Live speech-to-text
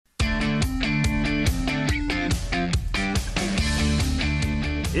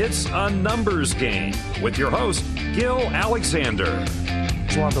It's a numbers game with your host, Gil Alexander.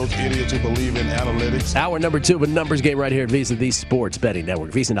 It's one of those idiots who believe in analytics. Hour number 2 of a numbers game right here at VSiN, the Sports Betting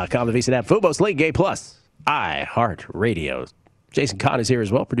Network. VSiN.com, the VSiN app, Fubo, Sling, Gay Plus, iHeartRadio. Jason Kahn is here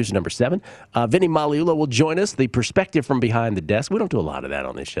as well, producer number 7. Vinny Magliulo will join us, the perspective from behind the desk. We don't do a lot of that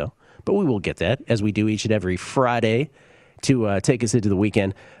on this show, but we will get that as we do each and every Friday to take us into the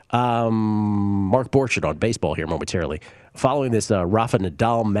weekend. Mark Borchardt on baseball here momentarily. Following this Rafa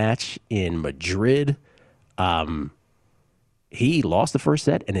Nadal match in Madrid, he lost the first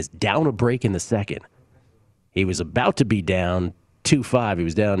set and is down a break in the second. He was about to be down 2-5. He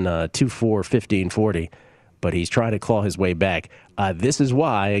was down 2-4, 15-40, but he's trying to claw his way back. This is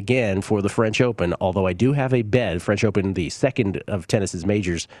why, again, for the French Open, although I do have a bet, French Open, the second of tennis's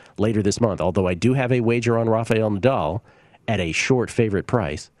majors later this month, although I do have a wager on Rafael Nadal at a short favorite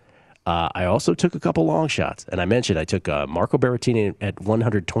price, I also took a couple long shots. And I mentioned I took Marco Berrettini at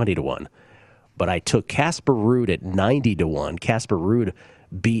 120-1. But I took Casper Ruud at 90-1. Casper Ruud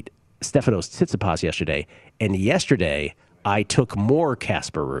beat Stefanos Tsitsipas yesterday. And yesterday, I took more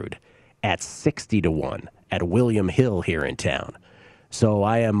Casper Ruud at 60-1 at William Hill here in town. So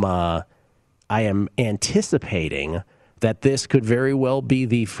I am anticipating that this could very well be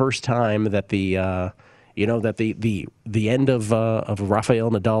the first time that the end of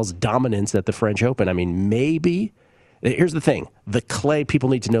Rafael Nadal's dominance at the French Open. I mean, maybe. Here's the thing. The clay, people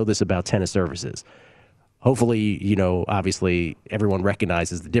need to know this about tennis services. Hopefully, obviously everyone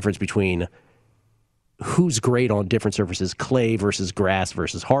recognizes the difference between who's great on different surfaces, clay versus grass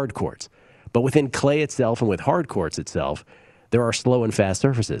versus hard courts. But within clay itself and with hard courts itself, there are slow and fast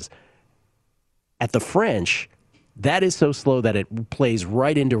surfaces. At the French, that is so slow that it plays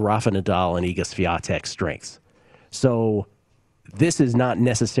right into Rafa Nadal and Iga Swiatek's strengths. So this is not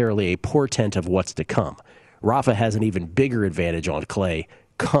necessarily a portent of what's to come. Rafa has an even bigger advantage on clay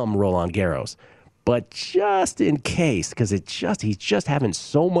come Roland Garros. But just in case, because he's just having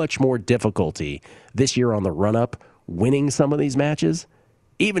so much more difficulty this year on the run-up winning some of these matches,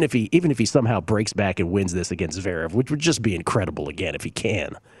 even if he somehow breaks back and wins this against Zverev, which would just be incredible again if he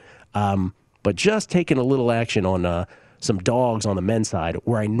can. But just taking a little action on some dogs on the men's side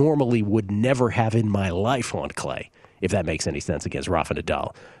where I normally would never have in my life on clay, if that makes any sense, against Rafa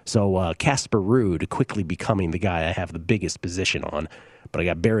Nadal. So Casper Ruud quickly becoming the guy I have the biggest position on, but I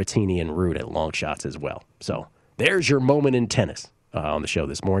got Berrettini and Ruud at long shots as well. So there's your moment in tennis on the show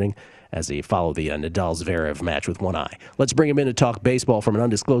this morning as they follow the Nadal-Zverev match with one eye. Let's bring him in to talk baseball from an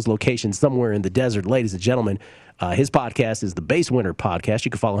undisclosed location somewhere in the desert. Ladies and gentlemen, his podcast is the Base Winner Podcast.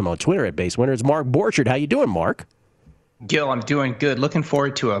 You can follow him on Twitter at Base Winner. It's Mark Borchardt. How you doing, Mark? Gil, I'm doing good. Looking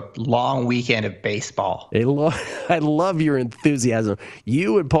forward to a long weekend of baseball. I love your enthusiasm.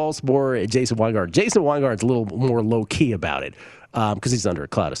 You and Paul Sporer and Jason Weingart. Jason Weingart's a little more low-key about it because he's under a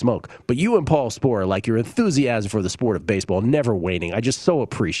cloud of smoke. But you and Paul Sporer, like your enthusiasm for the sport of baseball, never waning. I just so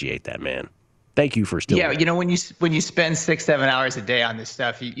appreciate that, man. Thank you for still. Yeah, when you spend 6-7 hours a day on this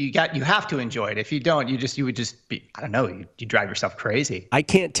stuff, you have to enjoy it. If you don't, you would just be, I don't know, you drive yourself crazy. I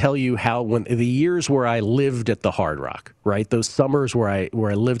can't tell you how, when the years where I lived at the Hard Rock, right? Those summers where I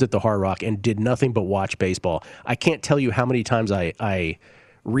lived at the Hard Rock and did nothing but watch baseball. I can't tell you how many times I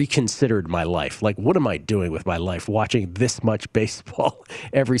reconsidered my life. Like, what am I doing with my life watching this much baseball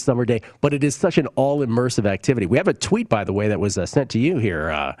every summer day? But it is such an all-immersive activity. We have a tweet, by the way, that was sent to you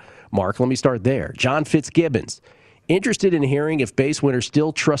here, Mark. Let me start there. John Fitzgibbons, interested in hearing if Base Winner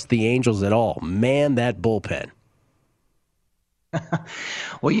still trusts the Angels at all. Man, that bullpen.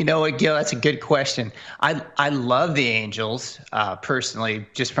 Well, you know what, Gil, that's a good question. I love the Angels personally,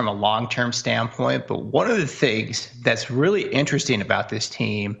 just from a long-term standpoint. But one of the things that's really interesting about this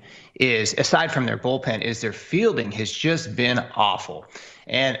team is, aside from their bullpen, is their fielding has just been awful.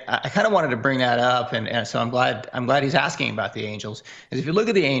 And I kind of wanted to bring that up, and so I'm glad he's asking about the Angels. Because if you look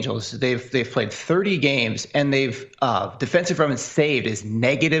at the Angels, they've played 30 games, and they've defensive runs saved is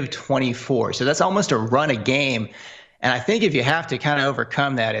 -24. So that's almost a run a game. And I think if you have to kind of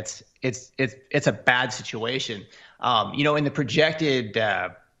overcome that, it's a bad situation. In the projected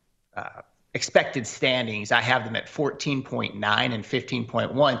expected standings, I have them at 14.9 and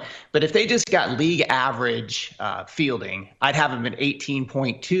 15.1. But if they just got league average fielding, I'd have them at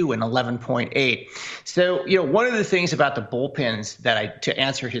 18.2 and 11.8. So, one of the things about the bullpens to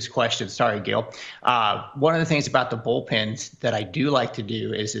answer his question, sorry, Gil, one of the things about the bullpens that I do like to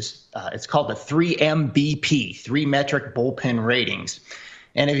do is this, it's called the 3MBP, 3 metric bullpen ratings.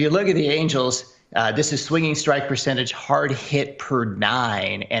 And if you look at the Angels, this is swinging strike percentage, hard hit per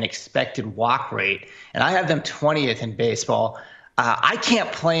 9, and expected walk rate. And I have them 20th in baseball. I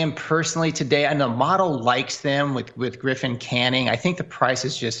can't play him personally today. And the model likes them with Griffin Canning. I think the price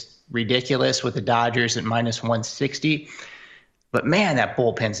is just ridiculous with the Dodgers at minus 160. But man, that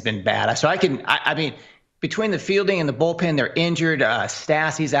bullpen's been bad. So I mean, between the fielding and the bullpen, they're injured.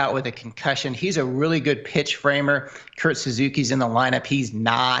 Stassi's out with a concussion. He's a really good pitch framer. Kurt Suzuki's in the lineup. He's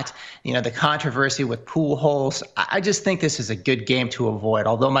not. The controversy with Pujols. I just think this is a good game to avoid.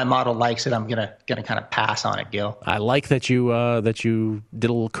 Although my model likes it, I'm gonna kind of pass on it, Gil. I like that you did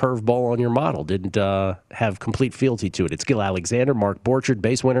a little curveball on your model. Didn't have complete fealty to it. It's Gil Alexander, Mark Borchard,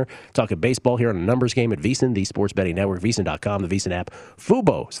 base winner, talking baseball here on a numbers game at VSiN, the Sports Betting Network, VSiN.com, the VSiN app,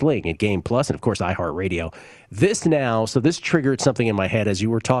 Fubo, Sling, and Game Plus, and of course iHeartRadio. This triggered something in my head as you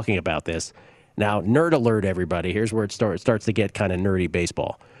were talking about this. Now, nerd alert, everybody. Here's where it starts to get kind of nerdy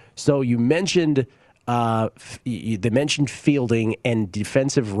baseball. So you mentioned they mentioned fielding and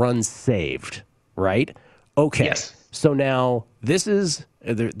defensive runs saved, right? Okay. Yes. So now this is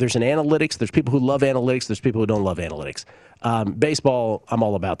there's an analytics. There's people who love analytics. There's people who don't love analytics. Baseball, I'm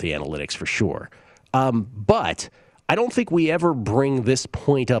all about the analytics for sure. But I don't think we ever bring this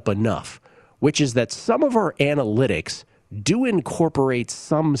point up enough, which is that some of our analytics do incorporate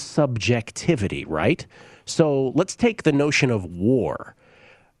some subjectivity, right? So let's take the notion of WAR.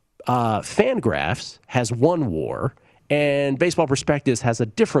 Fangraphs has one WAR, and Baseball Prospectus has a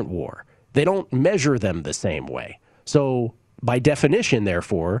different WAR. They don't measure them the same way. So by definition,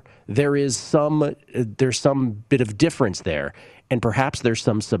 therefore, there's some bit of difference there, and perhaps there's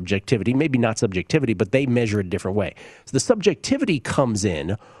some subjectivity, maybe not subjectivity, but they measure it a different way. So the subjectivity comes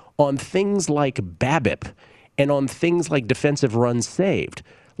in on things like BABIP and on things like defensive runs saved.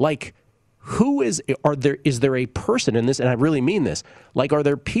 Like, is there a person in this, and I really mean this, like, are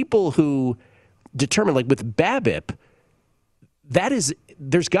there people who determine, like with BABIP,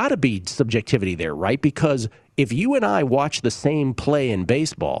 there's got to be subjectivity there, right? Because if you and I watch the same play in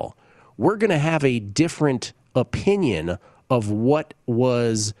baseball, we're going to have a different opinion of what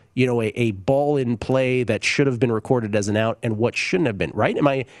was, a ball in play that should have been recorded as an out and what shouldn't have been, right? Am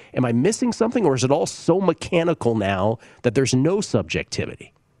I missing something, or is it all so mechanical now that there's no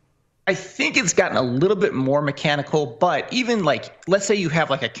subjectivity? I think it's gotten a little bit more mechanical, but even like, let's say you have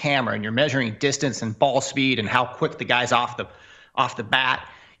like a camera and you're measuring distance and ball speed and how quick the guy's off the bat,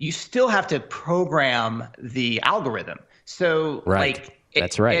 you still have to program the algorithm. So right.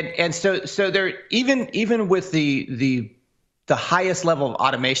 That's right. And so there, even with the highest level of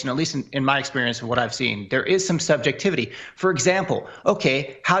automation, at least in my experience and what I've seen, there is some subjectivity. For example,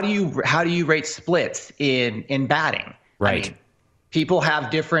 okay, how do you rate splits in batting? Right. I mean, people have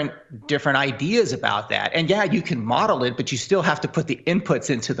different ideas about that. And yeah, you can model it, but you still have to put the inputs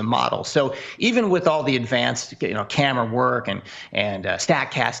into the model. So even with all the advanced, camera work and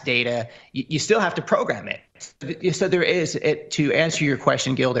StatCast data, you still have to program it. So there is, to answer your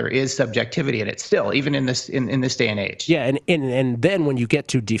question, Gil, there is subjectivity in it still, even in this day and age. Yeah, and then when you get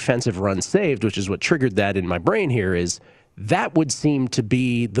to defensive runs saved, which is what triggered that in my brain here, is that would seem to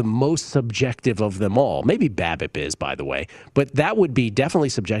be the most subjective of them all. Maybe BABIP is, by the way, but that would be definitely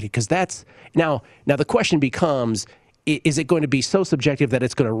subjective, because that's now the question becomes, is it going to be so subjective that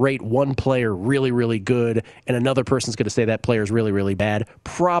it's going to rate one player really, really good and another person's going to say that player is really, really bad?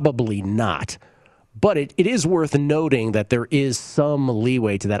 Probably not. But it is worth noting that there is some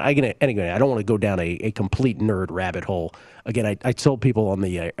leeway to that. Anyway, I don't want to go down a complete nerd rabbit hole. Again, I told people on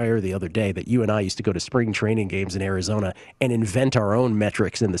the air the other day that you and I used to go to spring training games in Arizona and invent our own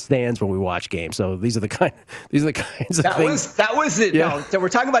metrics in the stands when we watch games. So these are the kinds of things. That was it. Yeah. No, so we're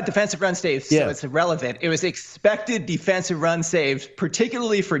talking about defensive run saves, so it's irrelevant. It was expected defensive run saves,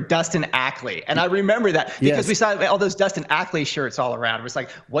 particularly for Dustin Ackley. And I remember that because we saw all those Dustin Ackley shirts all around. It was like,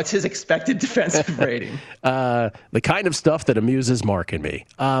 what's his expected defensive rating? The kind of stuff that amuses Mark and me.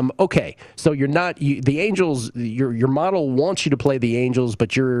 Okay, so the Angels, your model wants you to play the Angels,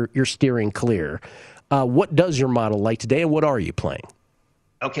 but you're steering clear. What does your model like today, and what are you playing?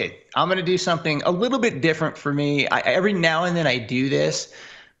 Okay, I'm going to do something a little bit different for me. Every now and then I do this,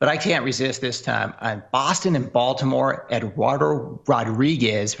 but I can't resist this time. I'm Boston and Baltimore, Eduardo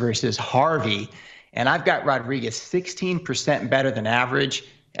Rodriguez versus Harvey, and I've got Rodriguez 16% better than average.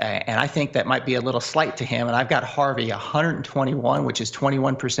 And I think that might be a little slight to him. And I've got Harvey 121, which is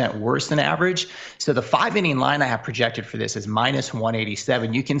 21% worse than average. So the 5-inning line I have projected for this is minus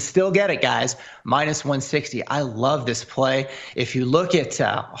 187. You can still get it, guys, minus 160. I love this play. If you look at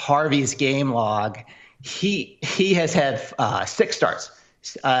Harvey's game log, he has had 6 starts,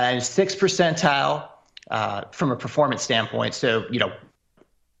 6th percentile from a performance standpoint. So,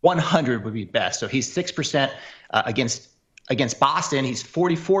 100 would be best. So he's 6% against against Boston. He's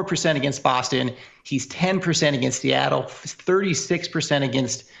 44% against Boston. He's 10% against Seattle, 36%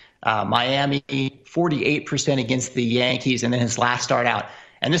 against Miami, 48% against the Yankees, and then his last start out.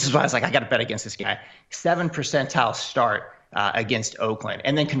 And this is why I was like, I got to bet against this guy. 7 percentile start against Oakland.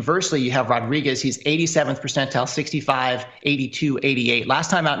 And then conversely, you have Rodriguez. He's 87th percentile, 65, 82, 88. Last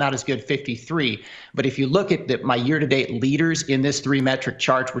time out, not as good, 53. But if you look at my year-to-date leaders in this 3-metric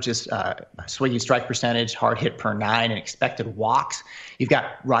chart, which is swinging strike percentage, hard hit per 9, and expected walks, you've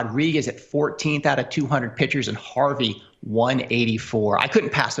got Rodriguez at 14th out of 200 pitchers and Harvey 184. I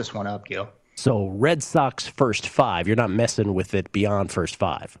couldn't pass this one up, Gil. So Red Sox first 5. You're not messing with it beyond first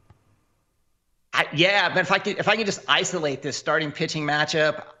 5. Yeah, but if I could just isolate this starting pitching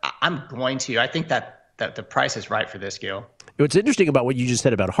matchup, I'm going to. I think that the price is right for this, Gil. What's interesting about what you just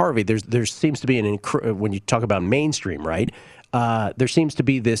said about Harvey, there seems to be when you talk about mainstream, right? There seems to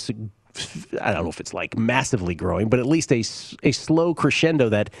be this, I don't know if it's like massively growing, but at least a slow crescendo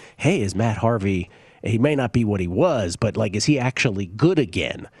that, hey, is Matt Harvey, he may not be what he was, but like, is he actually good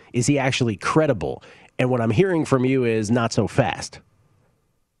again? Is he actually credible? And what I'm hearing from you is not so fast.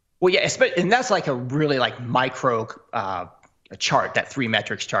 Well, yeah, and that's like a really like micro chart, that 3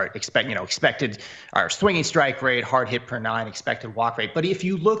 metrics chart, expected or swinging strike rate, hard hit per 9, expected walk rate. But if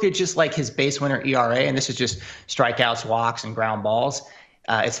you look at just like his base winner ERA, and this is just strikeouts, walks, and ground balls,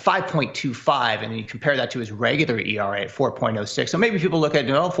 it's 5.25, and then you compare that to his regular ERA at 4.06. So maybe people look at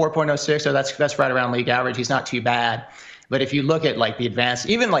 4.06, so that's right around league average. He's not too bad. But if you look at like the advanced,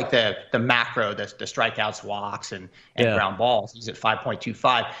 even like the macro, the strikeouts, walks, and ground balls, he's at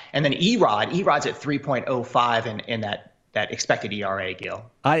 5.25. And then Erod's at 3.05 in that expected ERA, Gil.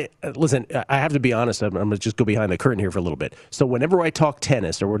 Listen, I have to be honest. I'm going to just go behind the curtain here for a little bit. So whenever I talk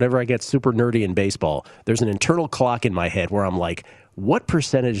tennis or whenever I get super nerdy in baseball, there's an internal clock in my head where I'm like, what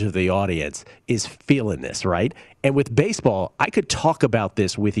percentage of the audience is feeling this, right? And with baseball, I could talk about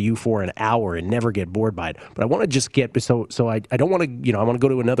this with you for an hour and never get bored by it. But I want to just get, so I don't want to, I want to go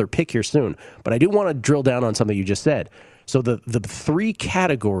to another pick here soon. But I do want to drill down on something you just said. So the 3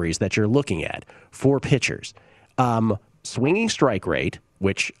 categories that you're looking at for pitchers, swinging strike rate,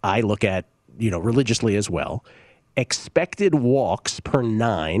 which I look at, religiously as well, expected walks per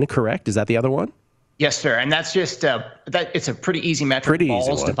 9, correct? Is that the other one? Yes, sir. And that's just it's a pretty easy metric. Pretty balls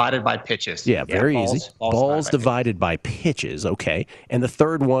easy divided by pitches. Yeah, very easy. Balls divided by pitches. Okay. And the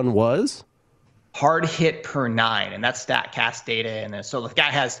third one was hard hit per 9, and that's StatCast data. And then, so the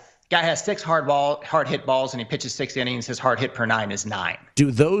guy has 6 hard hit balls, and he pitches 6 innings. His hard hit per 9 is 9. Do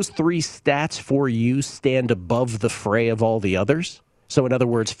those 3 stats for you stand above the fray of all the others? So in other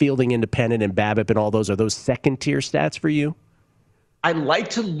words, fielding independent and BABIP and all those, are those second tier stats for you? I like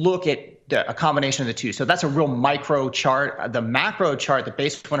to look at a combination of the two. So that's a real micro chart. The macro chart, the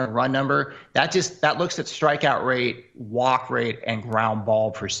base winner run number, that looks at strikeout rate, walk rate, and ground ball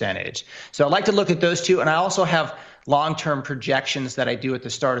percentage. So I like to look at those two. And I also have long-term projections that I do at the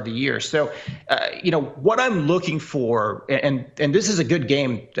start of the year. So, what I'm looking for, and this is a good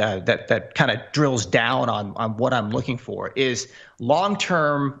game that kind of drills down on what I'm looking for, is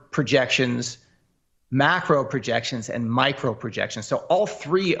long-term projections, macro projections, and micro projections. So all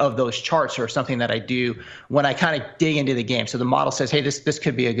 3 of those charts are something that I do when I kind of dig into the game. So the model says, hey, this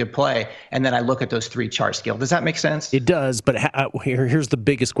could be a good play. And then I look at those 3 charts, Gil. Does that make sense? It does. But here's the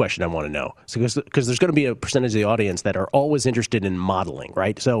biggest question I want to know. So because there's going to be a percentage of the audience that are always interested in modeling,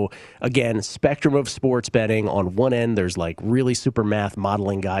 right? So again, spectrum of sports betting. On one end, there's like really super math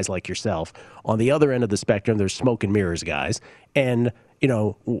modeling guys like yourself. On the other end of the spectrum, there's smoke and mirrors guys. And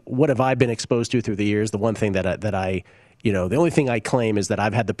what have I been exposed to through the years? The one thing that I, the only thing I claim is that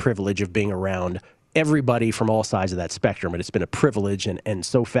I've had the privilege of being around everybody from all sides of that spectrum. And it's been a privilege and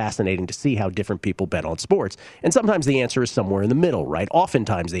so fascinating to see how different people bet on sports. And sometimes the answer is somewhere in the middle, right?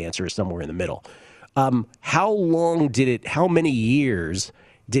 Oftentimes the answer is somewhere in the middle. How many years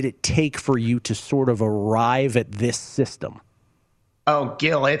did it take for you to sort of arrive at this system? Oh,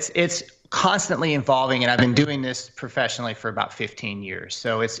 Gil, it's constantly evolving, and I've been doing this professionally for about 15 years.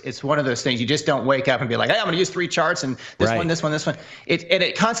 So it's one of those things you just don't wake up and be like, hey, I'm going to use 3 charts and this one, this one, this one.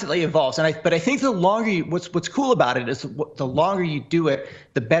 It constantly evolves. But I think the longer what's cool about it is the longer you do it,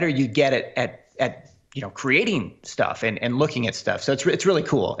 the better you get at creating stuff and looking at stuff. So it's really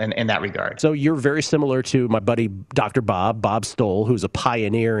cool in that regard. So you're very similar to my buddy, Dr. Bob Stoll, who's a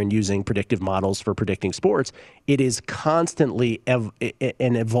pioneer in using predictive models for predicting sports. It is constantly an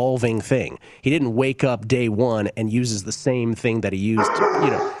evolving thing. He didn't wake up day one and uses the same thing that he used,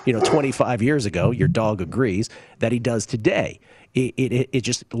 25 years ago. Your dog agrees that he does today. It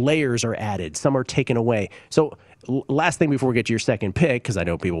just layers are added. Some are taken away. So last thing before we get to your second pick, because I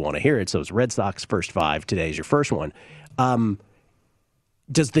know people want to hear it. So it's Red Sox first 5. Today is your first one.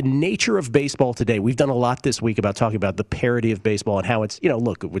 Does the nature of baseball today, we've done a lot this week about talking about the parity of baseball and how it's,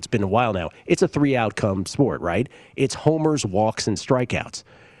 look, it's been a while now. It's a 3-outcome sport, right? It's homers, walks, and strikeouts.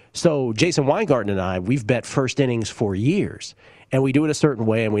 So Jason Weingarten and I, we've bet first innings for years, and we do it a certain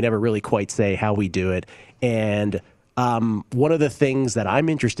way, and we never really quite say how we do it. And one of the things that I'm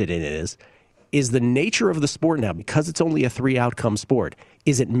interested in is the nature of the sport now, because it's only a 3-outcome sport,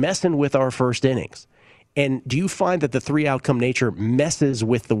 is it messing with our first innings? And do you find that the 3-outcome nature messes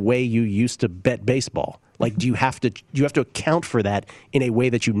with the way you used to bet baseball? Like, do you have to account for that in a way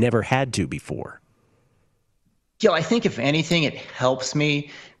that you never had to before? I think if anything, it helps me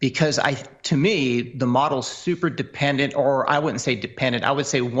because to me, the model's super dependent, or I wouldn't say dependent. I would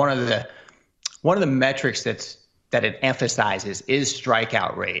say one of the metrics that it emphasizes is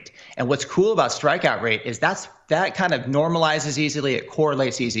strikeout rate. And what's cool about strikeout rate is that kind of normalizes easily, it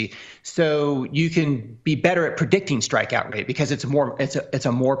correlates easy. So you can be better at predicting strikeout rate because it's a more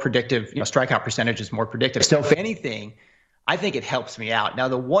predictive, strikeout percentage is more predictive. So if anything, I think it helps me out. Now,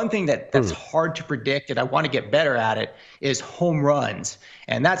 the one thing that's hard to predict, and I want to get better at it, is home runs.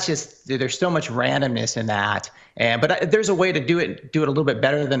 And that's just, there's so much randomness in that. But there's a way to do it a little bit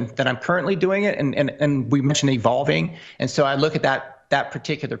better than I'm currently doing it. And we mentioned evolving. And so I look at that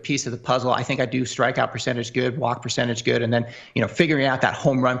particular piece of the puzzle. I think I do strikeout percentage good, walk percentage good, and then figuring out that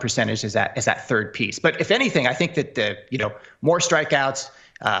home run percentage is that third piece. But if anything, I think that the more strikeouts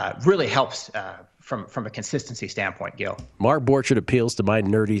really helps from a consistency standpoint, Gil. Mark Borchardt appeals to the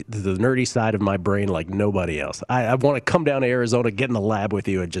nerdy side of my brain like nobody else. I want to come down to Arizona, get in the lab with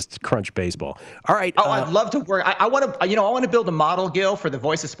you, and just crunch baseball. All right. Oh, I'd love to work. I want to build a model, Gil, for the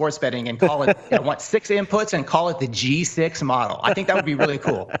Voice of Sports Betting and call it. I want 6 inputs and call it the G6 model. I think that would be really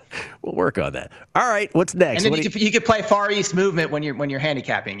cool. We'll work on that. All right. What's next? And then you could play Far East movement when you're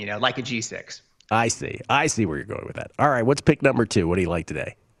handicapping, like a G6. I see where you're going with that. All right. What's pick number 2? What do you like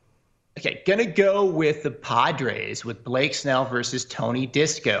today? Okay, gonna go with the Padres with Blake Snell versus Tony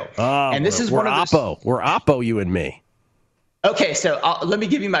Disco. And this is one of those. We're Oppo, you and me. Okay, so let me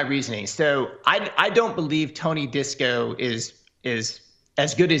give you my reasoning. So I don't believe Tony Disco is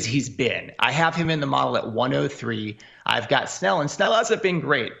as good as he's been. I have him in the model at 103. I've got Snell, and Snell hasn't been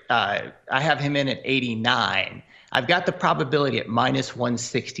great. I have him in at 89. I've got the probability at minus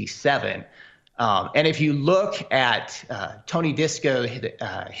 167. And if you look at Tony Disco,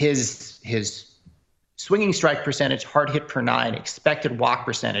 his swinging strike percentage, hard hit per 9, expected walk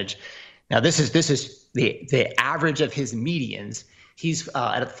percentage. Now this is the average of his medians. He's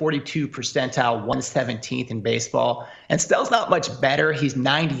at a 42 percentile, 117th in baseball. And Snell's not much better. He's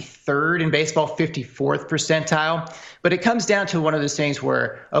 93rd in baseball, 54th percentile. But it comes down to one of those things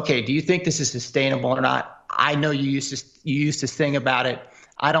where, okay, do you think this is sustainable or not? I know you used to sing about it.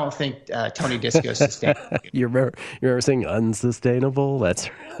 I don't think Tony Disco is sustainable. You remember saying unsustainable? That's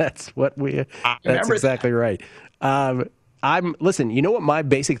what we. That's exactly right. Listen. You know what my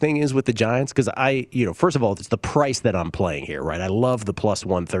basic thing is with the Giants? Because first of all, it's the price that I'm playing here, right? I love the plus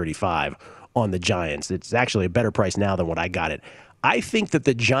 135 on the Giants. It's actually a better price now than what I got it. I think that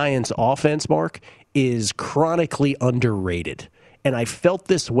the Giants' offense, Mark, is chronically underrated. And I felt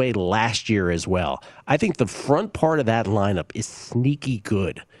this way last year as well. I think the front part of that lineup is sneaky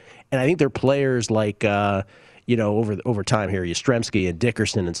good. And I think there are players like, over time here, Yastrzemski and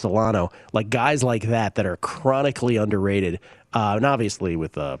Dickerson and Solano, like guys like that are chronically underrated. And obviously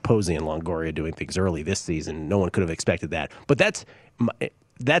with Posey and Longoria doing things early this season, no one could have expected that. But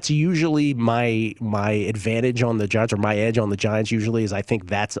that's usually my advantage on the Giants, or my edge on the Giants usually, is I think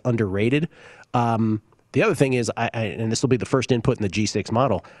that's underrated. The other thing is, and this will be the first input in the G6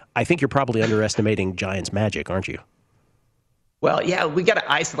 model, I think you're probably underestimating Giants' magic, aren't you? Well, yeah, we got to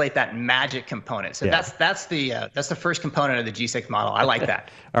isolate that magic component. So that's the first component of the G6 model. I like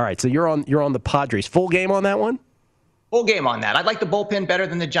that. All right, so you're on the Padres. Full game on that one? Full game on that. I like the bullpen better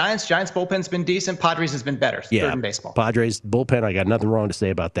than the Giants. Giants' bullpen's been decent. Padres has been better. Yeah, third in baseball. Padres bullpen, I got nothing wrong to say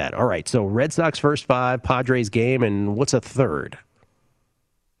about that. All right, so Red Sox first 5, Padres game, and what's a third?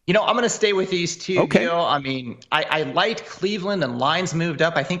 I'm going to stay with these two, okay. Gil. I mean, I liked Cleveland, and lines moved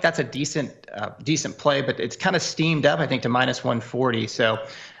up. I think that's a decent play, but it's kind of steamed up, I think, to minus 140. So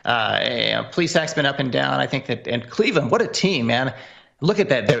Plesac's been up and down. I think that, and Cleveland, what a team, man. Look at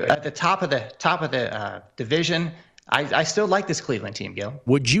that. They're at the top of the division. I still like this Cleveland team, Gil.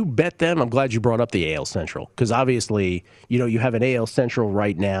 Would you bet them? I'm glad you brought up the AL Central, because obviously, you have an AL Central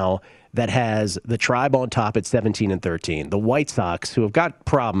right now that has the Tribe on top at 17-13. The White Sox, who have got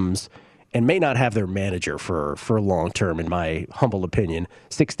problems and may not have their manager for long term, in my humble opinion,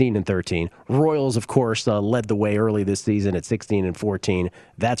 16-13. Royals, of course, led the way early this season at 16-14.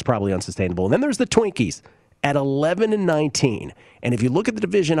 That's probably unsustainable. And then there's the Twinkies at 11-19. And if you look at the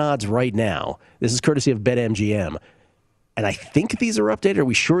division odds right now, this is courtesy of BetMGM, and I think these are updated. Are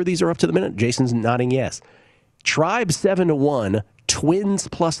we sure these are up to the minute? Jason's nodding yes. Tribe 7-1, Twins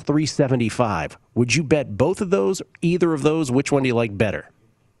plus 375. Would you bet both of those, either of those? Which one do you like better?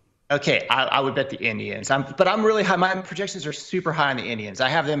 Okay, I would bet the Indians. But I'm really high. My projections are super high on the Indians. I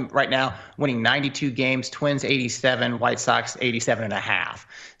have them right now winning 92 games, Twins 87, White Sox 87.5.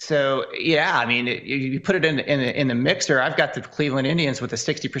 So, yeah, I mean, you put it in the mixer. I've got the Cleveland Indians with a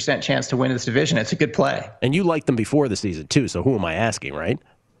 60% chance to win this division. It's a good play. And you liked them before the season, too, so who am I asking, right?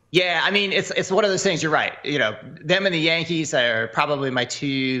 Yeah, I mean, it's one of those things. You're right. You know, them and the Yankees are probably my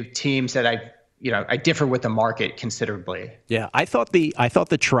two teams that I differ with the market considerably. Yeah, I thought the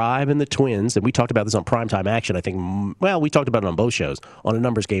Tribe and the Twins, and we talked about this on Primetime Action, I think, well, we talked about it on both shows, on a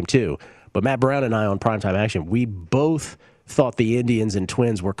numbers game too. But Matt Brown and I on Primetime Action, we both thought the Indians and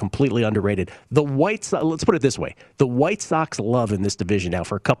Twins were completely underrated. The White Sox, let's put it this way, the White Sox love in this division now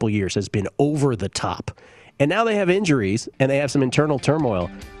for a couple years has been over the top. And now they have injuries and they have some internal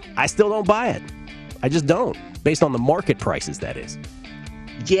turmoil. I still don't buy it. I just don't, based on the market prices, that is.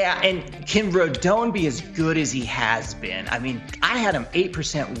 Yeah, and can Rodon be as good as he has been? I mean, I had him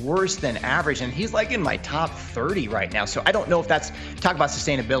 8% worse than average, and he's like in my top 30 right now. So I don't know if that's, talk about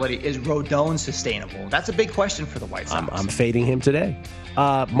sustainability, is Rodon sustainable? That's a big question for the White Sox. I'm fading him today.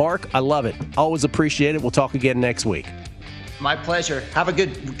 Mark, I love it. Always appreciate it. We'll talk again next week. My pleasure. Have a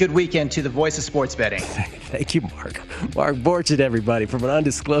good weekend to the voice of sports betting. Thank you, Mark. Mark Borchardt, everybody, from an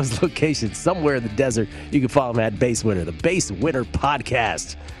undisclosed location somewhere in the desert. You can follow him at Base Winner, the Base Winner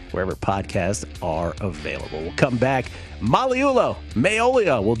Podcast, wherever podcasts are available. We'll come back. Maliulo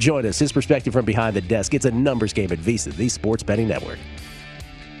Maiolia will join us. His perspective from behind the desk. It's a numbers game at VSiN, the Sports Betting Network.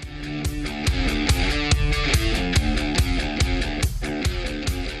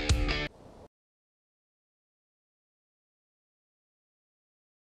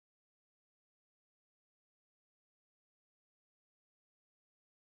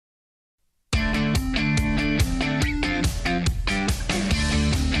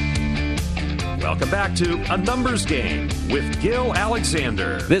 Welcome back to A Numbers Game with Gil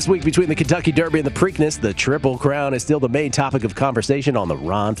Alexander. This week between the Kentucky Derby and the Preakness, the Triple Crown is still the main topic of conversation on the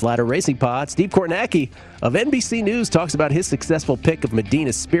Ron Flatter Racing Pod. Steve Kornacki of NBC News talks about his successful pick of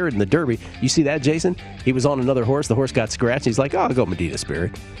Medina Spirit in the Derby. You see that, Jason? He was on another horse. The horse got scratched. He's like, oh, I'll go Medina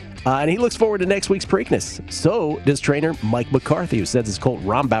Spirit. And he looks forward to next week's Preakness. So does trainer Mike McCarthy, who sends his colt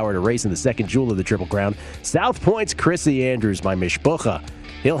Rombauer to race in the second jewel of the Triple Crown. South Point's Chrissy Andrews, my mishpucha.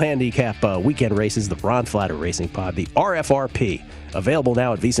 He'll handicap weekend races, the Ron Flatter Racing Pod, the RFRP. Available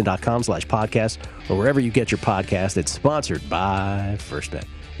now at VSiN.com/podcast or wherever you get your podcast. It's sponsored by First Bet.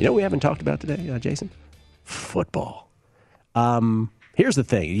 You know what we haven't talked about today, Jason? Football. Here's the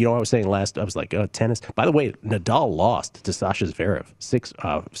thing. You know, I was saying last, I was like, tennis. By the way, Nadal lost to Sasha Zverev,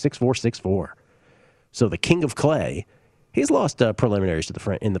 6-4, 6-4. So the king of clay, he's lost preliminaries to the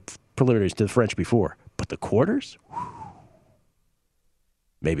French before. But the quarters? Whew.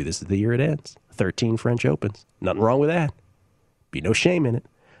 Maybe this is the year it ends. 13 French Opens. Nothing wrong with that. Be no shame in it.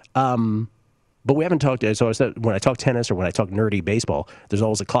 But we haven't talked, so I said, when I talk tennis or when I talk nerdy baseball, there's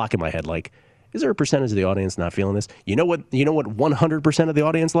always a clock in my head like, is there a percentage of the audience not feeling this? You know what 100% of the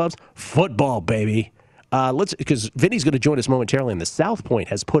audience loves? Football, baby. Because Vinny's going to join us momentarily, and the South Point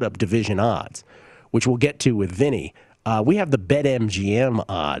has put up division odds, which we'll get to with Vinny. We have the BetMGM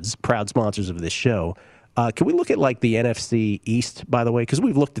odds, proud sponsors of this show. Can we look at like the NFC East, by the way? Because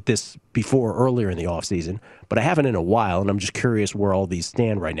we've looked at this before earlier in the offseason, but I haven't in a while, and I'm just curious where all these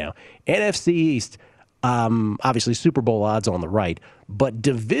stand right now. NFC East, obviously Super Bowl odds on the right, but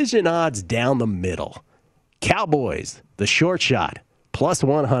division odds down the middle. Cowboys, the short shot, plus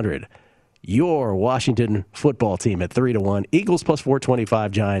 100. Your Washington football team at 3-1. Eagles plus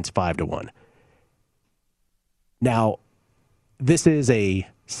 425. Giants 5-1. Now, this is a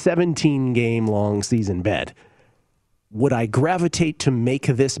 17-game long season bet. Would I gravitate to make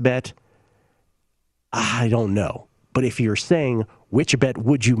this bet? I don't know. But if you're saying which bet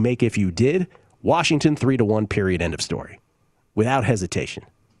would you make if you did, Washington 3-1, period, end of story. Without hesitation.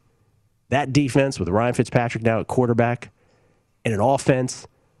 That defense with Ryan Fitzpatrick now at quarterback and an offense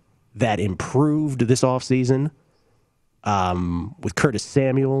that improved this offseason with Curtis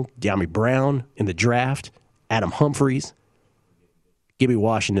Samuel, De'Ami Brown in the draft, Adam Humphries. Give me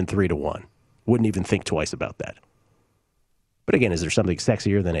Washington 3-1. Wouldn't even think twice about that. But again, is there something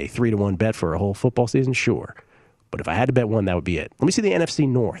sexier than a 3-1 bet for a whole football season? Sure. But if I had to bet one, that would be it. Let me see the NFC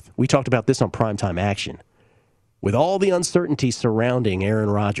North. We talked about this on Primetime Action. With all the uncertainty surrounding Aaron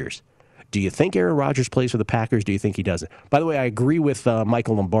Rodgers, do you think Aaron Rodgers plays for the Packers? Do you think he doesn't? By the way, I agree with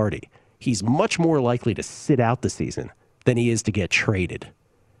Michael Lombardi. he's much more likely to sit out the season than he is to get traded.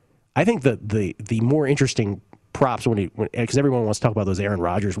 I think the more interesting props because everyone wants to talk about those Aaron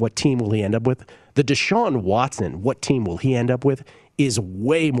Rodgers, what team will he end up with? The Deshaun Watson, what team will he end up with, is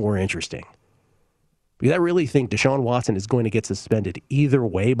way more interesting. Because I really think Deshaun Watson is going to get suspended either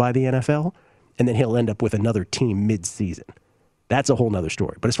way by the NFL, and then he'll end up with another team mid-season. That's a whole nother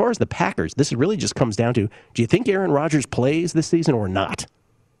story. But as far as the Packers, this really just comes down to, do you think Aaron Rodgers plays this season or not?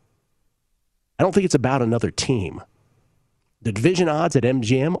 I don't think it's about another team. The division odds at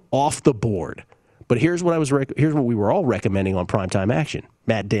MGM, off the board. But here's what here's what we were all recommending on Primetime Action,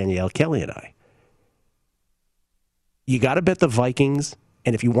 Matt, Danielle, Kelly, and I. You got to bet the Vikings,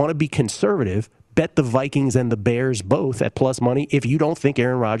 and if you want to be conservative, bet the Vikings and the Bears both at plus money if you don't think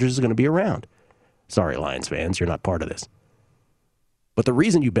Aaron Rodgers is going to be around. Sorry, Lions fans, you're not part of this. But the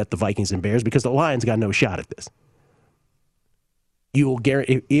reason you bet the Vikings and Bears is because the Lions got no shot at this. You will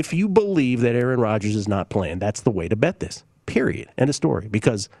guarantee, if you believe that Aaron Rodgers is not playing, that's the way to bet this. Period. End of story.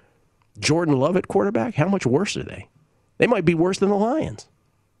 Because Jordan Love at quarterback, how much worse are they? They might be worse than the Lions.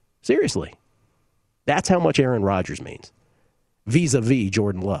 Seriously. That's how much Aaron Rodgers means. Vis-a-vis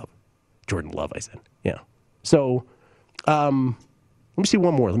Jordan Love. Jordan Love, I said. Yeah. So, let me see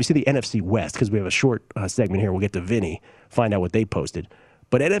one more. Let me see the NFC West, because we have a short segment here. We'll get to Vinny, find out what they posted.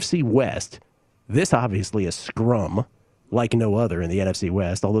 But NFC West, this obviously a scrum like no other in the NFC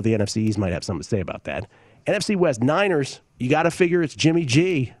West, although the NFC East might have something to say about that. NFC West, Niners, you got to figure it's Jimmy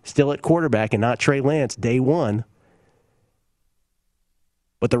G still at quarterback and not Trey Lance, day one.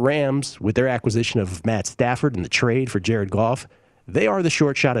 But the Rams, with their acquisition of Matt Stafford and the trade for Jared Goff, they are the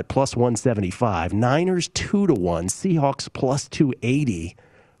short shot at plus 175. Niners 2-1, Seahawks plus 280,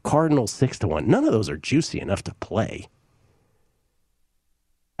 Cardinals 6-1. None of those are juicy enough to play.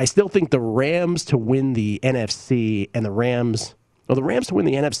 I still think the Rams to win the NFC and the Rams to win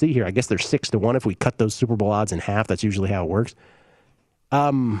the NFC here, I guess they're 6-1 if we cut those Super Bowl odds in half. That's usually how it works.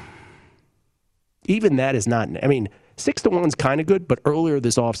 Even that is not, 6-1 is kind of good, but earlier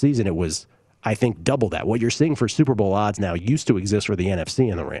this offseason it was, I think, double that. What you're seeing for Super Bowl odds now used to exist for the NFC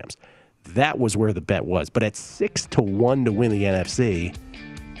and the Rams. That was where the bet was. But at 6-1 to win the NFC,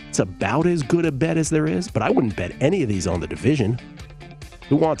 it's about as good a bet as there is, but I wouldn't bet any of these on the division.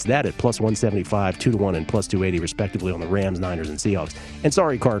 Who wants that at plus 175, 2-1, and plus 280, respectively, on the Rams, Niners, and Seahawks? And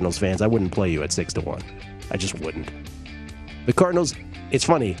sorry, Cardinals fans, I wouldn't play you at 6-1. I just wouldn't. The Cardinals, it's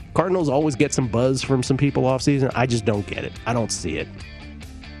funny. Cardinals always get some buzz from some people off season. I just don't get it. I don't see it.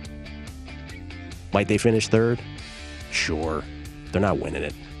 Might they finish third? Sure. They're not winning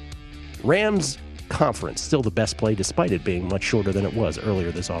it. Rams conference, still the best play, despite it being much shorter than it was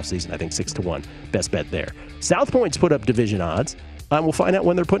earlier this offseason. I think 6-1. Best bet there. South Point's put up division odds. We'll find out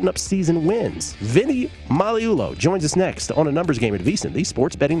when they're putting up season wins. Vinny Magliulo joins us next on A Numbers Game at VSiN, the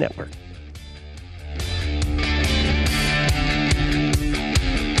Sports Betting Network.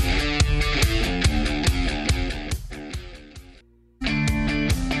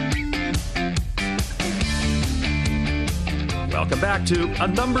 Welcome back to A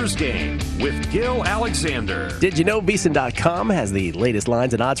Numbers Game with Gil Alexander. Did you know VSiN.com has the latest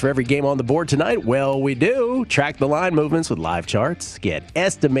lines and odds for every game on the board tonight? Well, we do. Track the line movements with live charts. Get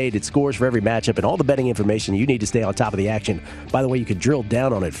estimated scores for every matchup and all the betting information you need to stay on top of the action. By the way, you can drill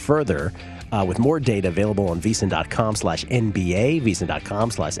down on it further with more data available on VSiN.com/NBA,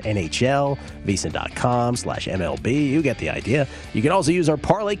 VSiN.com/NHL, VSiN.com/MLB. You get the idea. You can also use our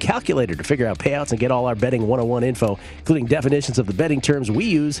parlay calculator to figure out payouts and get all our betting 101 info, including definitions of the betting terms we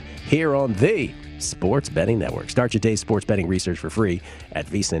use here on the Sports Betting Network. Start your day's sports betting research for free at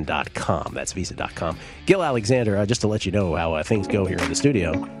VSiN.com. That's VSiN.com. Gil Alexander, just to let you know how things go here in the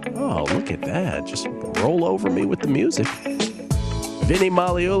studio. Oh, look at that. Just roll over me with the music. Vinny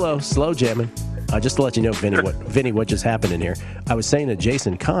Magliulo, slow jamming. Just to let you know, Vinny, what just happened in here. I was saying to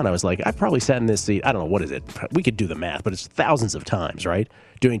Jason Kahn, I was like, I probably sat in this seat, I don't know, what is it? We could do the math, but it's thousands of times, right?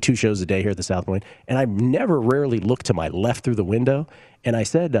 Doing 2 shows a day here at the South Point. And I rarely looked to my left through the window. And I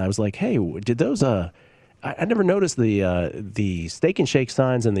said, I was like, hey, did those, I never noticed the Steak and Shake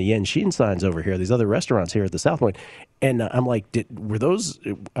signs and the Yen Shin signs over here, these other restaurants here at the South Point. And I'm like, were those,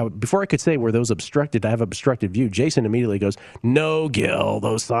 before I could say were those obstructed, I have obstructed view, Jason immediately goes, no, Gil,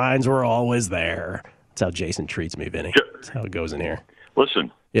 those signs were always there. That's how Jason treats me, Vinny. That's how it goes in here.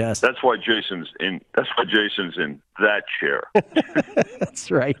 Listen, yes, that's why Jason's in that chair.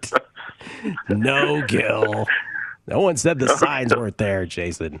 That's right. No, Gil. No one said the signs weren't there,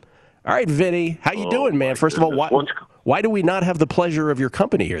 Jason. All right, Vinny, how you doing, man? First of all, why do we not have the pleasure of your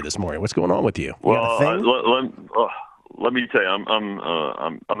company here this morning? What's going on with you? Let me tell you,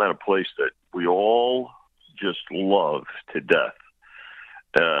 I'm at a place that we all just love to death,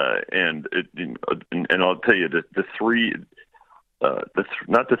 And I'll tell you the three,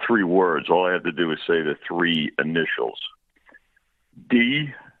 not the three words. All I have to do is say the three initials. DMV.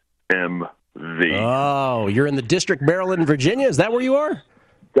 Oh, you're in the District, Maryland, Virginia. Is that where you are?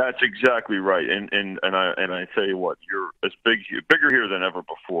 That's exactly right. And I tell you what, you're bigger here than ever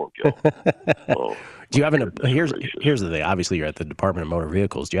before, Gil. Oh, do you have here's the thing. Obviously, you're at the Department of Motor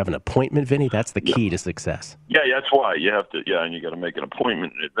Vehicles. Do you have an appointment, Vinny? That's the key to success. Yeah, that's why you have to. Yeah, and you got to make an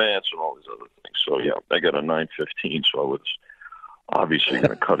appointment in advance and all these other things. So yeah, I got a 9:15, so I was obviously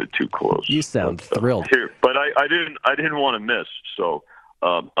going to cut it too close. You sound thrilled. But I didn't want to miss. So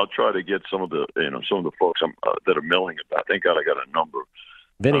I'll try to get some of the folks that are milling about. Thank God I got a number.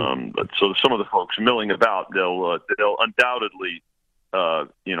 Vinny. But so some of the folks milling about, they'll undoubtedly have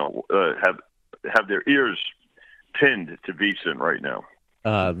their ears pinned to VSiN right now.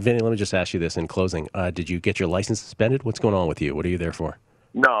 Vinny, let me just ask you this in closing. Did you get your license suspended? What's going on with you? What are you there for?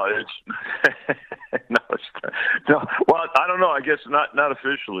 No, no. Well, I don't know. I guess not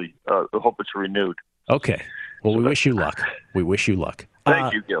officially. I hope it's renewed. Okay. Well, we wish you luck. We wish you luck.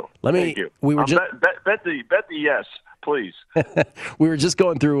 Thank you, Gil. Thank you. We were just bet the yes, please. We were just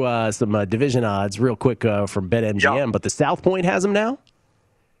going through some division odds real quick from BetMGM, but the South Point has them now.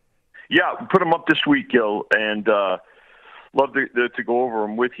 Yeah, put them up this week, Gil, and love to go over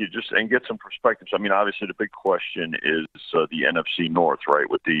them with you and get some perspectives. I mean, obviously the big question is the NFC North, right,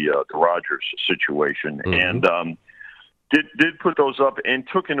 with the Rodgers situation, and did put those up and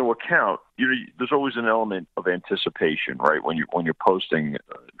took into account. There's always an element of anticipation, right, when you're posting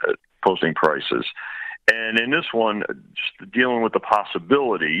prices, and in this one, just dealing with the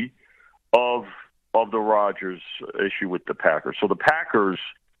possibility of the Rodgers issue with the Packers. So the Packers,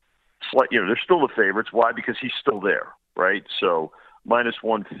 they're still the favorites. Why? Because he's still there, right? So minus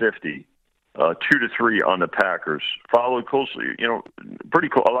 150, 2-3 on the Packers, followed closely, pretty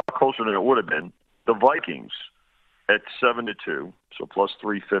a lot closer than it would have been. The Vikings at 7-2, so plus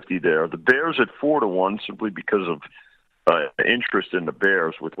 350 there. The Bears at 4-1, simply because of interest in the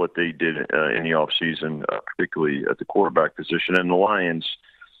Bears with what they did in the offseason, particularly at the quarterback position, and the Lions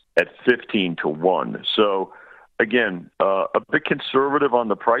at 15-1. So again, a bit conservative on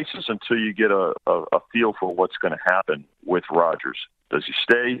the prices until you get a feel for what's going to happen with Rodgers. Does he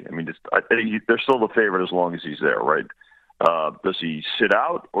stay? I mean, they're still the favorite as long as he's there, right? Does he sit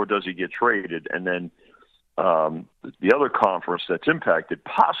out or does he get traded? And then the other conference that's impacted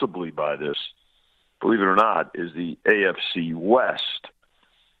possibly by this, believe it or not, is the AFC West,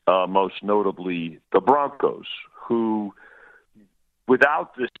 most notably the Broncos, who,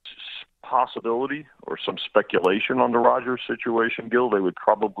 without this possibility or some speculation on the Rodgers situation, Gil, they would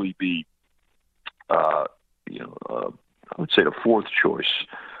probably be, I would say the fourth choice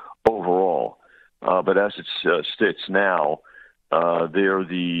overall. But as it sits now, they're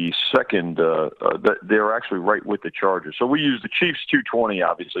the second. They're actually right with the Chargers. So we use the Chiefs 220,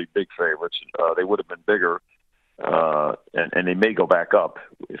 obviously big favorites. They would have been bigger, and they may go back up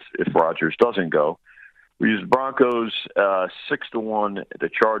if Rodgers doesn't go. We use Broncos 6-1, the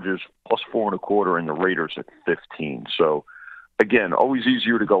Chargers plus 4.25, and the Raiders at 15. So again, always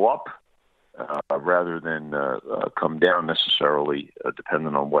easier to go up rather than come down necessarily,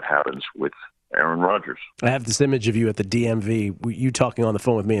 depending on what happens with Aaron Rodgers. I have this image of you at the DMV, you talking on the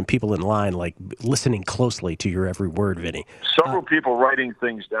phone with me and people in line, like listening closely to your every word, Vinny. Several people writing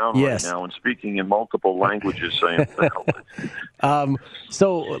things down right now and speaking in multiple languages saying,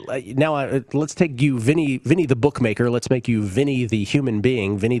 so now let's take you, Vinny the bookmaker. Let's make you Vinny the human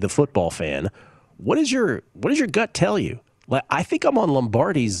being, Vinny the football fan. What does your gut tell you? I think I'm on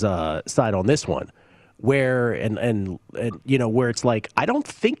Lombardi's side on this one. Where and where it's like, I don't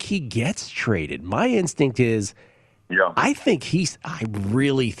think he gets traded. My instinct is, I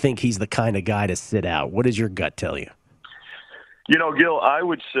really think he's the kind of guy to sit out. What does your gut tell you? Gil, I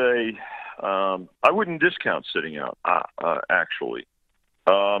would say I wouldn't discount sitting out, actually.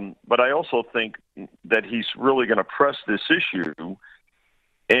 But I also think that he's really going to press this issue.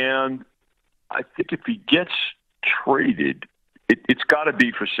 And I think if he gets traded, it's got to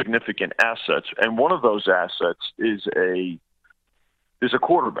be for significant assets, and one of those assets is a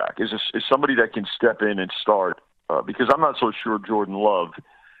quarterback, is somebody that can step in and start. Because I'm not so sure Jordan Love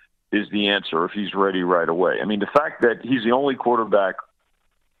is the answer if he's ready right away. I mean, the fact that he's the only quarterback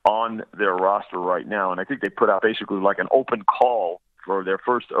on their roster right now, and I think they put out basically like an open call for their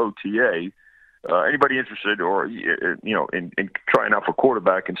first OTA. Anybody interested or in trying out for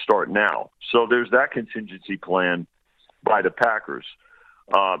quarterback can start now. So there's that contingency plan by the Packers.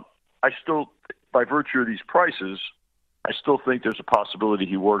 I still, by virtue of these prices, I still think there's a possibility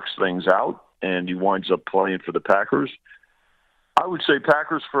he works things out and he winds up playing for the Packers. I would say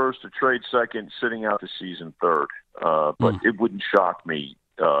Packers first, a trade second, sitting out the season third. But it wouldn't shock me.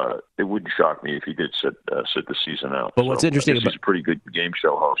 It wouldn't shock me if he did sit the season out. But what's interesting he's a pretty good game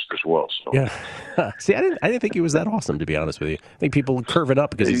show host as well. So. Yeah. See, I didn't think he was that awesome, to be honest with you. I think people curve it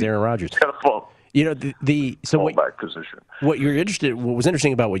up because he's Aaron Rodgers. Kind of fall. You know, fallback position. What was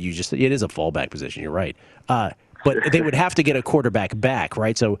interesting about what you just said, it is a fallback position. You're right. But they would have to get a quarterback back,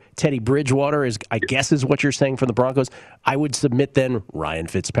 right? So Teddy Bridgewater is what you're saying from the Broncos. I would submit then Ryan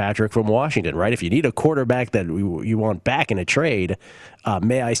Fitzpatrick from Washington, right? If you need a quarterback that you want back in a trade,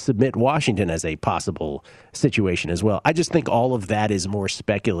 may I submit Washington as a possible situation as well? I just think all of that is more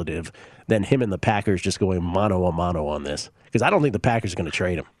speculative than him and the Packers just going mano a mano on this, because I don't think the Packers are going to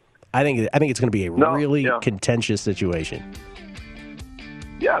trade him. I think it's going to be a really contentious situation.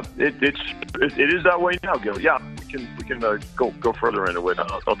 Yeah, it is that way now, Gil. Yeah, we can go further into it.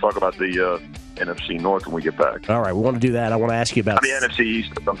 I'll talk about the NFC North when we get back. All right, we want to do that. I want to ask you about the NFC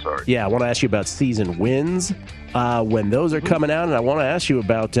East. I'm sorry. Yeah, I want to ask you about season wins when those are coming out, and I want to ask you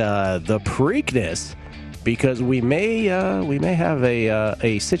about the Preakness, because we may have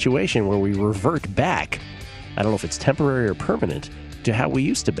a situation where we revert back. I don't know if it's temporary or permanent, to how we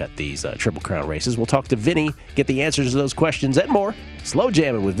used to bet these Triple Crown races. We'll talk to Vinny, get the answers to those questions and more. Slow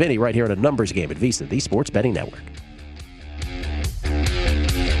Jamming with Vinny right here on A Numbers Game at VSiN, the Sports Betting Network.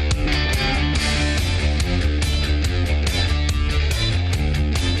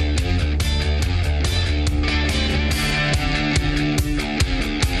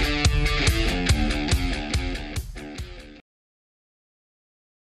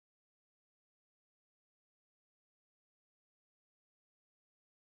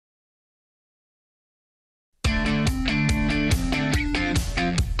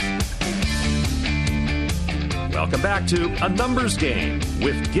 Welcome back to A Numbers Game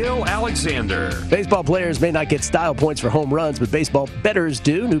with Gil Alexander. Baseball players may not get style points for home runs, but baseball bettors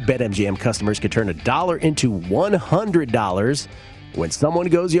do. New BetMGM customers can turn $1 into $100 when someone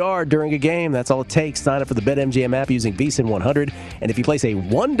goes yard during a game. That's all it takes. Sign up for the BetMGM app using VSiN 100, and if you place a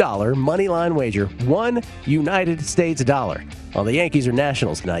 $1 money line wager, $1 United States dollar on the Yankees or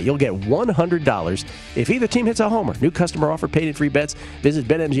Nationals tonight, you'll get $100 if either team hits a homer. New customer offer, paid in free bets. Visit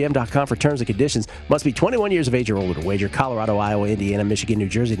BetMGM.com for terms and conditions. Must be 21 years of age or older to wager. Colorado, Iowa, Indiana, Michigan, New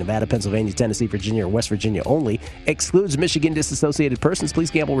Jersey, Nevada, Pennsylvania, Tennessee, Virginia, or West Virginia only. Excludes Michigan disassociated persons.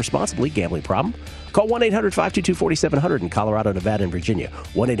 Please gamble responsibly. Gambling problem? Call 1-800-522-4700 in Colorado, Nevada, and Virginia.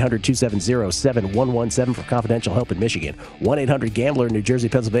 1-800-270-7117 for confidential help in Michigan. 1-800-GAMBLER in New Jersey,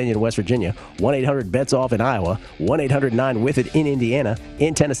 Pennsylvania, and West Virginia. 1-800-BETS-OFF in Iowa. 1-800-9-WITH-IT in Indiana.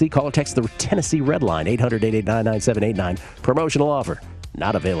 In Tennessee, call or text the Tennessee Red Line, 800-889-9789. Promotional offer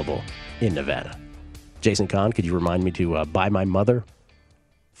not available in Nevada. Jason Kahn, could you remind me to buy my mother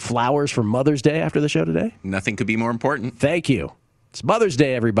flowers for Mother's Day after the show today? Nothing could be more important. Thank you. It's Mother's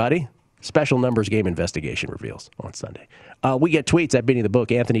Day, everybody. Special Numbers Game investigation reveals on Sunday. We get tweets at Benny the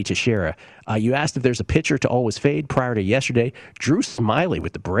Book, Anthony Teixeira. You asked if there's a pitcher to always fade prior to yesterday. Drew Smiley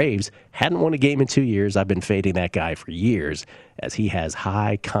with the Braves hadn't won a game in 2 years. I've been fading that guy for years as he has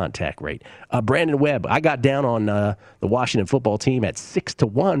high contact rate. Brandon Webb, I got down on the Washington football team at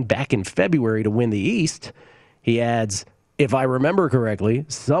 6-1 back in February to win the East. He adds, if I remember correctly,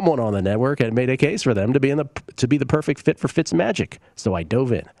 someone on the network had made a case for them to be the perfect fit for Fitzmagic, so I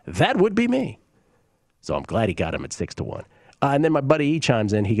dove in. That would be me. So I'm glad he got him at 6-1. And then my buddy E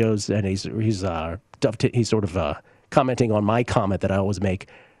chimes in. He goes and he's sort of commenting on my comment that I always make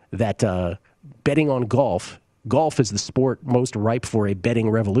that betting on golf is the sport most ripe for a betting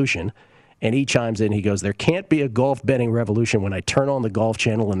revolution. And he chimes in. He goes, "There can't be a golf betting revolution when I turn on the Golf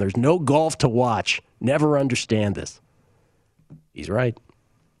Channel and there's no golf to watch. Never understand this." He's right.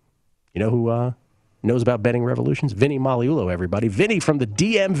 You know who knows about betting revolutions? Vinny Magliulo, everybody. Vinny from the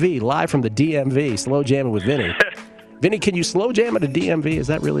DMV, live from the DMV. Slow jamming with Vinny. Vinny, can you slow jam at a DMV? Is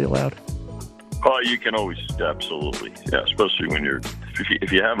that really allowed? Oh, you can always, absolutely. Yeah, especially when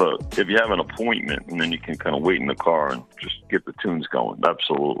if you have an appointment and then you can kind of wait in the car and just get the tunes going.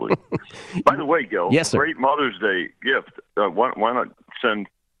 Absolutely. By the way, Gil, yes, sir. Great Mother's Day gift. Why not send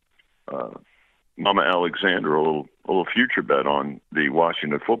Mama Alexander a little future bet on the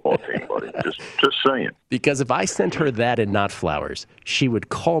Washington football team, buddy. Just saying. Because if I sent her that and not flowers, she would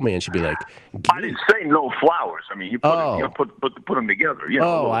call me and she'd be like, I didn't say no flowers. I mean, you put them together. You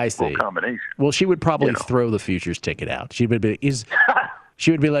know, I see. Little combination. Well, she would probably throw the futures ticket out. She would be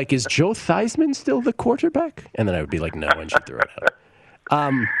like, is Joe Theismann still the quarterback? And then I would be like, no, and she'd throw it out.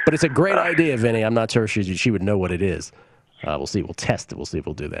 But it's a great idea, Vinny. I'm not sure she would know what it is. We'll see. We'll test it. We'll see if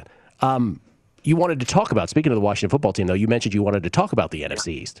we'll do that. You wanted to talk about, speaking of the Washington football team, though, you mentioned you wanted to talk about the NFC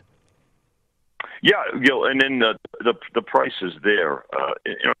East. Yeah, Gil, and then the price is there.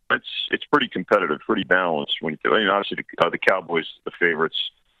 It's pretty competitive, pretty balanced. Obviously the Cowboys the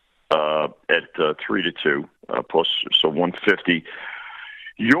favorites at 3-2 plus, so 150.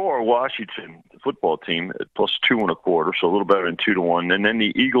 Your Washington football team at plus 2.25, so a little better than 2-1, and then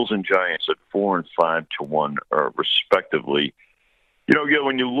the Eagles and Giants at 4 and 5-1, respectively. Gil,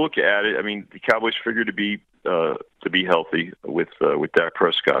 when you look at it, I mean, the Cowboys figure to be healthy with Dak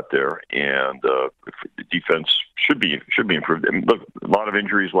Prescott there, and the defense should be improved. I mean, look, a lot of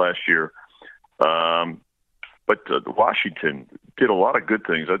injuries last year, but Washington did a lot of good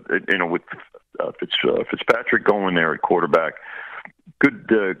things. With Fitzpatrick going there at quarterback,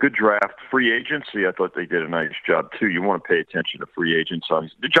 good draft. Free agency, I thought they did a nice job too. You want to pay attention to free agents.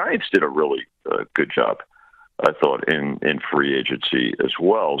 The Giants did a really good job, I thought, in free agency as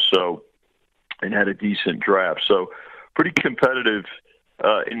well. So, and had a decent draft. So, pretty competitive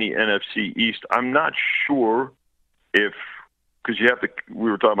in the NFC East. I'm not sure if, because we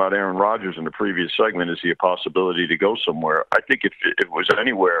were talking about Aaron Rodgers in the previous segment, is he a possibility to go somewhere? I think if it was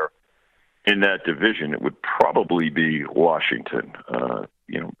anywhere in that division, it would probably be Washington.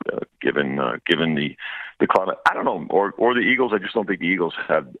 Given the climate, I don't know, or the Eagles. I just don't think the Eagles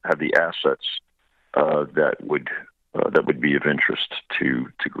have the assets that would be of interest to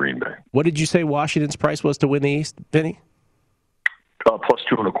Green Bay. What did you say Washington's price was to win the East, Vinny? Plus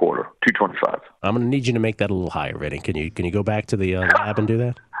 2.25, 225. I'm going to need you to make that a little higher, Vinny. Can you go back to the lab and do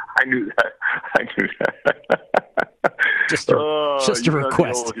that? I knew that. Just a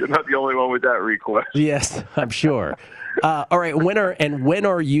request. You're not the only one with that request. Yes, I'm sure. All right, when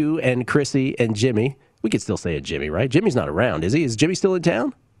are you and Chrissy and Jimmy? We could still say it, Jimmy, right? Jimmy's not around, is he? Is Jimmy still in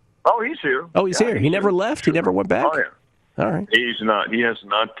town? Oh, he's here. Oh, he's here. He never left. He never went back. Oh, yeah. All right. He's not. He has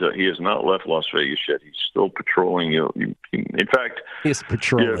not left Las Vegas yet. He's still patrolling. In fact, he's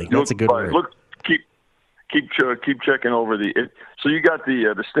patrolling. That's a good word. Look, keep checking over so you got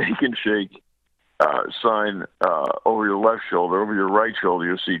the Steak and Shake sign over your left shoulder. Over your right shoulder,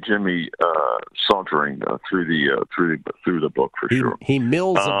 you'll see Jimmy sauntering through the book for sure. He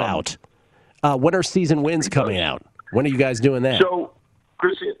mills about. When are season wins coming out? When are you guys doing that? So,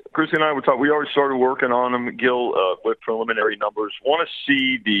 Chrissy and I were talking. We already started working on them, Gil, with preliminary numbers. Want to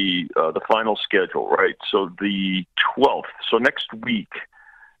see the final schedule, right? So the 12th. So next week,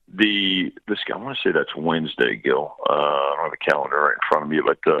 I want to say that's Wednesday, Gil. I don't have a calendar right in front of me,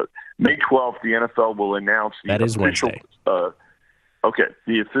 but May 12th, the NFL will announce the official. Wednesday. Okay,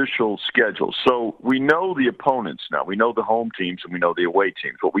 the official schedule. So we know the opponents now. We know the home teams and we know the away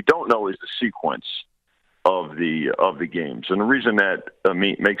teams. What we don't know is the sequence of the games. And the reason that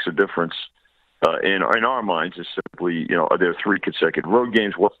makes a difference in our minds is simply, are there 3 consecutive road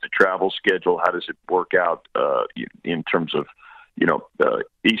games? What's the travel schedule? How does it work out in terms of,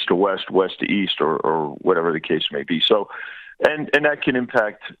 east to west, west to east, or whatever the case may be. So, and that can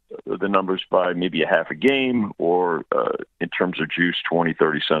impact the numbers by maybe a half a game, or in terms of juice, 20,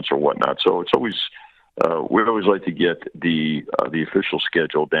 30 cents or whatnot. So it's always, we always like to get the official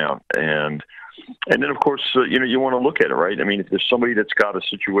schedule down. And then, of course, you want to look at it, right? I mean, if there's somebody that's got a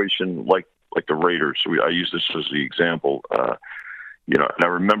situation like the Raiders, I use this as the example. And I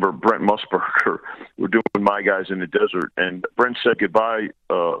remember Brent Musburger. We're doing My Guys in the Desert, and Brent said goodbye.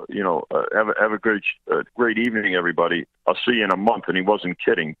 Have a great evening, everybody. I'll see you in a month, and he wasn't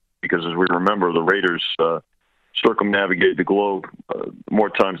kidding, because as we remember, the Raiders circumnavigated the globe more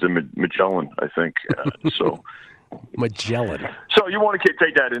times than Magellan, I think. So. Magellan. So you want to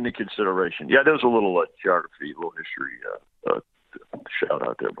take that into consideration. Yeah, there's a little geography, a little history shout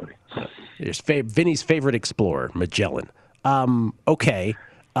out there, buddy. There's Vinny's favorite explorer, Magellan. Okay.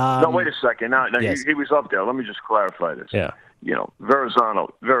 No, wait a second. No, yes. he was up there. Let me just clarify this. Yeah.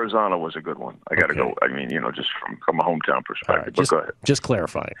 Verrazano was a good one. I got to go. I mean, just from a hometown perspective. Right, but go ahead. Just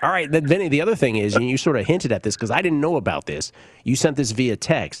clarifying. All right, then, Vinny, the other thing is, and you sort of hinted at this because I didn't know about this. You sent this via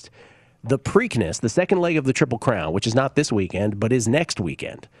text. The Preakness, the second leg of the Triple Crown, which is not this weekend, but is next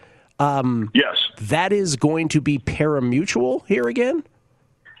weekend. Yes. That is going to be pari-mutuel here again?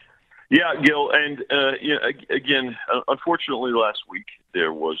 Yeah, Gil. And, again, unfortunately last week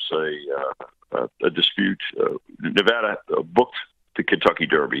there was a dispute. Nevada booked the Kentucky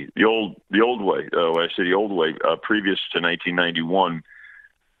Derby, the old way. When I say the old way, previous to 1991,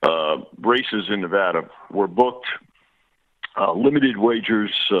 races in Nevada were booked. Limited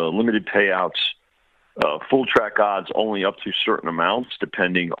wagers, limited payouts, full track odds only up to certain amounts,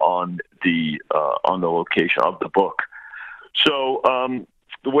 depending on the location of the book. So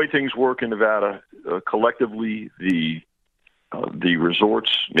the way things work in Nevada, collectively the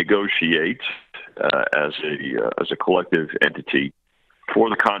resorts negotiate as a collective entity, for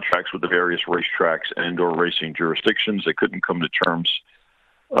the contracts with the various racetracks and/or racing jurisdictions. They couldn't come to terms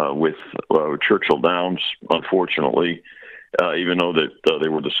with Churchill Downs, unfortunately, even though that they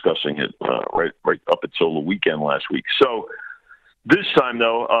were discussing it right up until the weekend last week. So this time,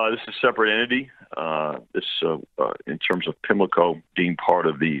 though, this is a separate entity. In terms of Pimlico being part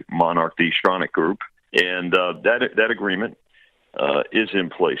of the Monarch D. Stronach Group, and that agreement is in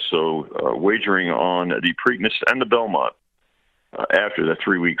place. So wagering on the Preakness and the Belmont after that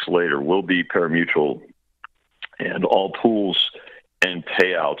 3 weeks later will be pari-mutuel, and all pools and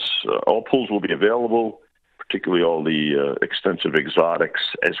payouts, all pools will be available, particularly all the extensive exotics,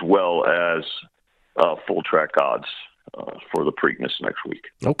 as well as full track odds for the Preakness next week.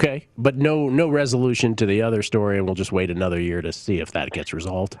 Okay, but no resolution to the other story, and we'll just wait another year to see if that gets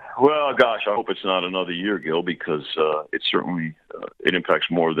resolved. Well, gosh, I hope it's not another year, Gil, because it certainly it impacts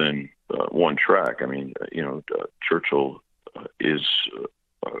more than one track. I mean, Churchill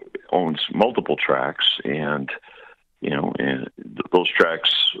owns multiple tracks, and those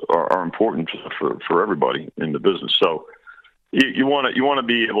tracks are important for everybody in the business. So you want to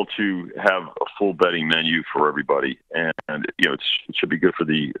be able to have a full betting menu for everybody, and it should be good for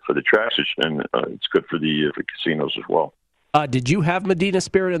the tracks, and it's good for the casinos as well. Did you have Medina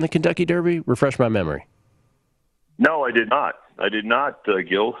Spirit in the Kentucky Derby? Refresh my memory. No, I did not.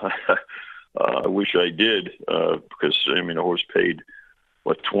 Gil. I wish I did, because the horse paid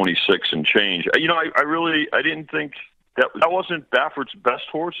 26 and change. I didn't think that wasn't Baffert's best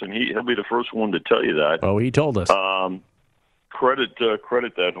horse, and he'll be the first one to tell you that. Oh, he told us. Credit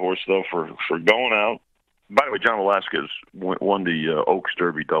that horse though for going out. By the way, John Velasquez won the Oaks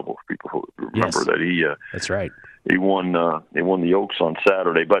Derby double. People who remember that that's right. He won the Oaks on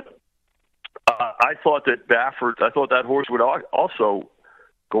Saturday, but I thought that horse would also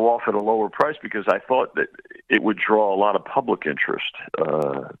go off at a lower price, because I thought that it would draw a lot of public interest.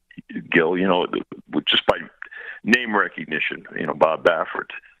 Gil, just by name recognition, Bob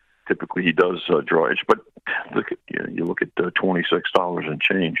Baffert. Typically, he does draw edge, but you look at $26 and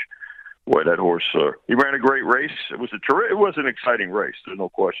change. Boy, that horse, he ran a great race. It was an exciting race. There's no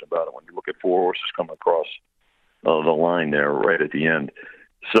question about it when you look at four horses coming across the line there right at the end.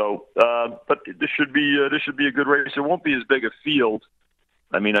 So, but this should be a good race. It won't be as big a field.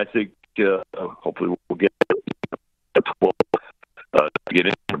 I mean, I think hopefully we'll get get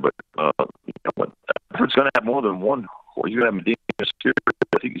in there, but it's going to have more than one horse. You're going to have Medina Spirit.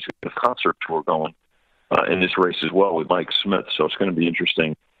 I think he's got a concert tour going in this race as well with Mike Smith. So it's going to be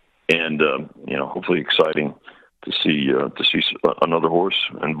interesting and hopefully exciting to see another horse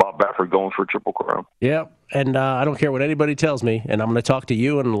and Bob Baffert going for a Triple Crown. Yeah, and I don't care what anybody tells me, and I'm going to talk to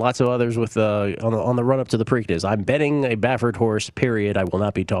you and lots of others with on the run up to the Preakness. I'm betting a Baffert horse. Period. I will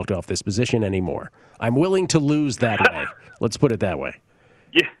not be talked off this position anymore. I'm willing to lose that way. Let's put it that way.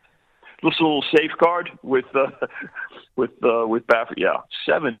 Yeah, this little safeguard with Baffert. Yeah,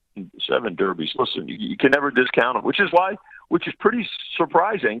 seven derbies. Listen, you can never discount them, which is pretty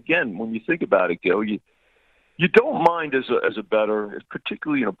surprising. Again, when you think about it, Gil, you don't mind as a bettor,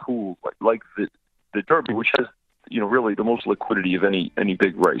 particularly in a pool like the Derby, which has really the most liquidity of any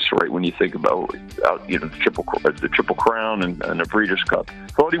big race, right? When you think about the Triple Crown and the Breeders' Cup,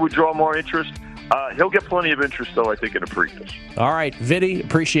 thought he would draw more interest. He'll get plenty of interest, though, I think, in a Preakness. All right, Vinny,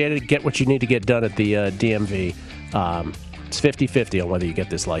 appreciate it. Get what you need to get done at the DMV. It's 50-50 on whether you get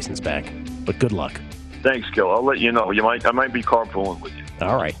this license back, but good luck. Thanks, Gil. I'll let you know. I might be carpooling with you.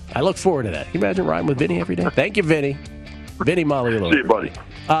 All right. I look forward to that. Can you imagine riding with Vinny every day? Thank you, Vinny. Vinny Magliulo. See you, buddy.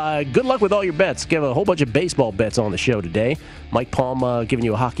 Good luck with all your bets. Give a whole bunch of baseball bets on the show today. Mike Palm giving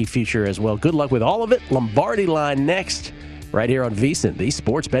you a hockey future as well. Good luck with all of it. Lombardi Line next, right here on VSiN, the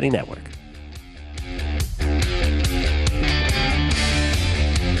Sports Betting Network.